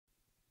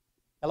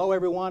Hello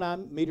everyone,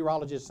 I'm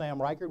meteorologist Sam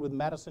Reichert with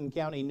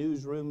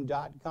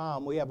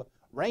MadisonCountyNewsroom.com. We have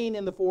rain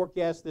in the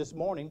forecast this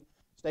morning.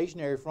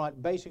 Stationary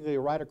front basically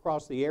right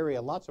across the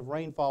area. Lots of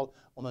rainfall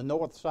on the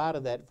north side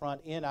of that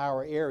front in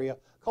our area.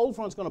 Cold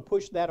front's going to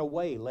push that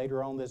away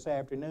later on this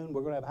afternoon.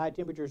 We're going to have high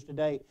temperatures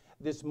today,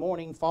 this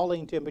morning,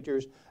 falling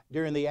temperatures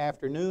during the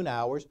afternoon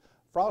hours.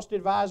 Frost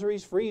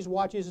advisories, freeze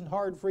watches, and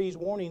hard freeze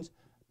warnings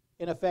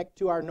in effect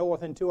to our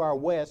north and to our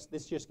west.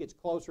 This just gets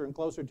closer and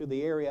closer to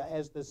the area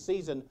as the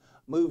season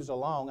moves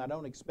along. I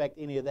don't expect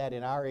any of that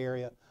in our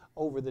area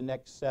over the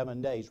next 7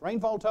 days.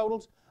 Rainfall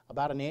totals,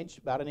 about an inch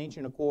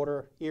and a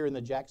quarter here in the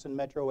Jackson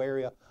metro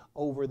area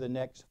over the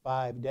next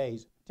 5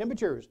 days.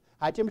 Temperatures,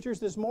 high temperatures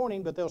this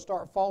morning, but they'll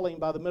start falling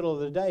by the middle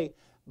of the day.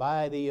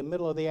 By the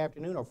middle of the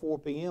afternoon or 4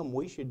 p.m.,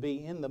 we should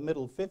be in the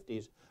middle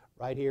 50s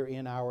right here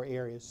in our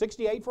area.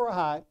 68 for a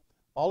high.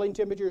 Falling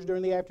temperatures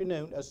during the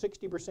afternoon, a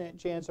 60%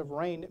 chance of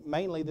rain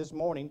mainly this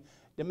morning,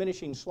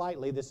 diminishing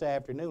slightly this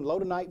afternoon. Low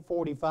tonight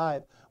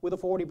 45 with a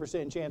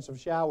 40% chance of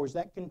showers.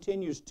 That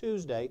continues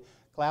Tuesday.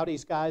 Cloudy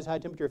skies, high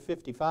temperature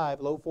 55,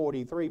 low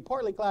 43.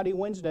 Partly cloudy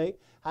Wednesday,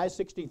 high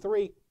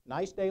 63.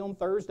 Nice day on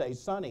Thursday,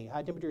 sunny,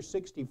 high temperature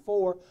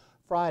 64.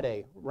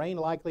 Friday, rain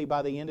likely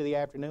by the end of the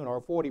afternoon or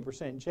a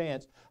 40%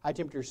 chance, high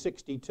temperature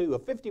 62. A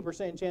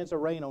 50% chance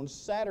of rain on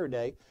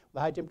Saturday with a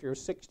high temperature of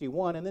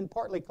 61, and then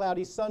partly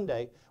cloudy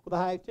Sunday with a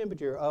high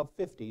temperature of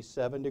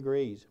 57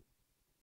 degrees.